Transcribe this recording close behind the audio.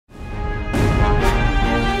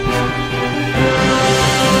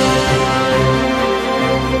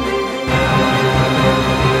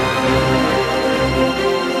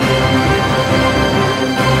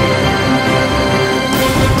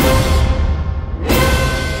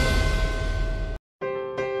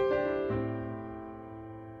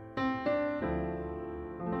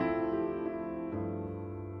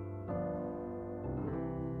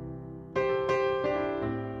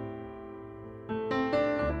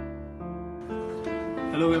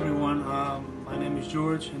Hello everyone, my name is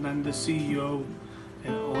George and I'm the CEO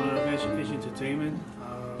and owner of Edge Entertainment,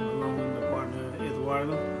 along with my partner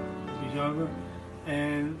Eduardo, who's younger.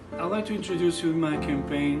 And I'd like to introduce you to my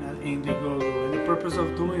campaign at Indiegogo. And the purpose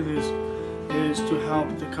of doing this is to help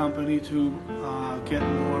the company to get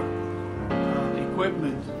more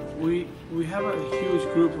equipment. We have a huge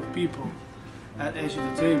group of people at Edge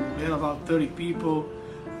Entertainment. We have about 30 people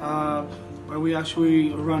where we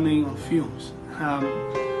actually running on fumes. We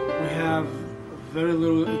have very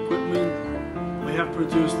little equipment. We have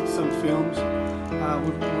produced some films.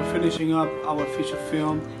 We're finishing up our feature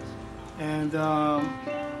film, and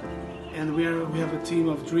we have a team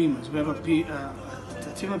of dreamers. We have a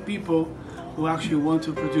team of people who actually want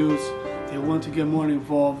to produce. They want to get more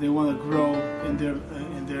involved. They want to grow in their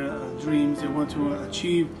dreams. They want to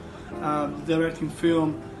achieve directing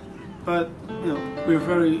film. But you know, we're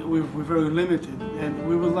very limited, and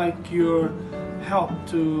we would like your help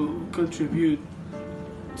to contribute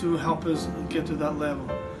to help us get to that level.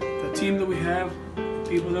 The team that we have,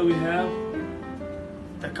 people that we have,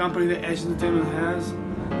 the company that Edge Entertainment has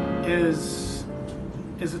is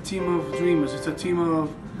a team of dreamers. It's a team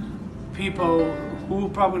of people who will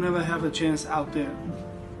probably never have a chance out there.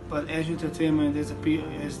 But Edge Entertainment is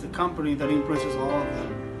the company that impresses all of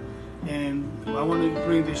them. And I want to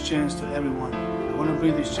bring this chance to everyone. I want to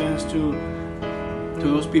bring this chance to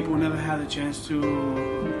those people who never had a chance to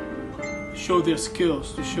show their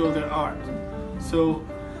skills, to show their art. So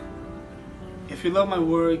if you love my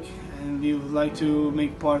work and you would like to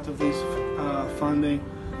make part of this funding,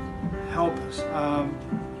 help us.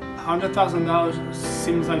 $100,000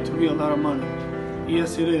 seems like to be a lot of money.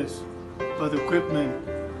 Yes, it is. But the equipment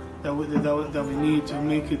that we need to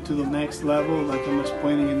make it to the next level, like I'm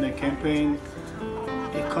explaining in the campaign,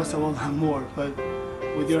 it costs a lot more. But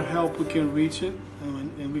with your help, we can reach it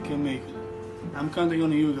and we can make it. I'm counting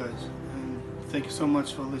on you guys, and thank you so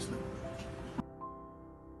much for listening.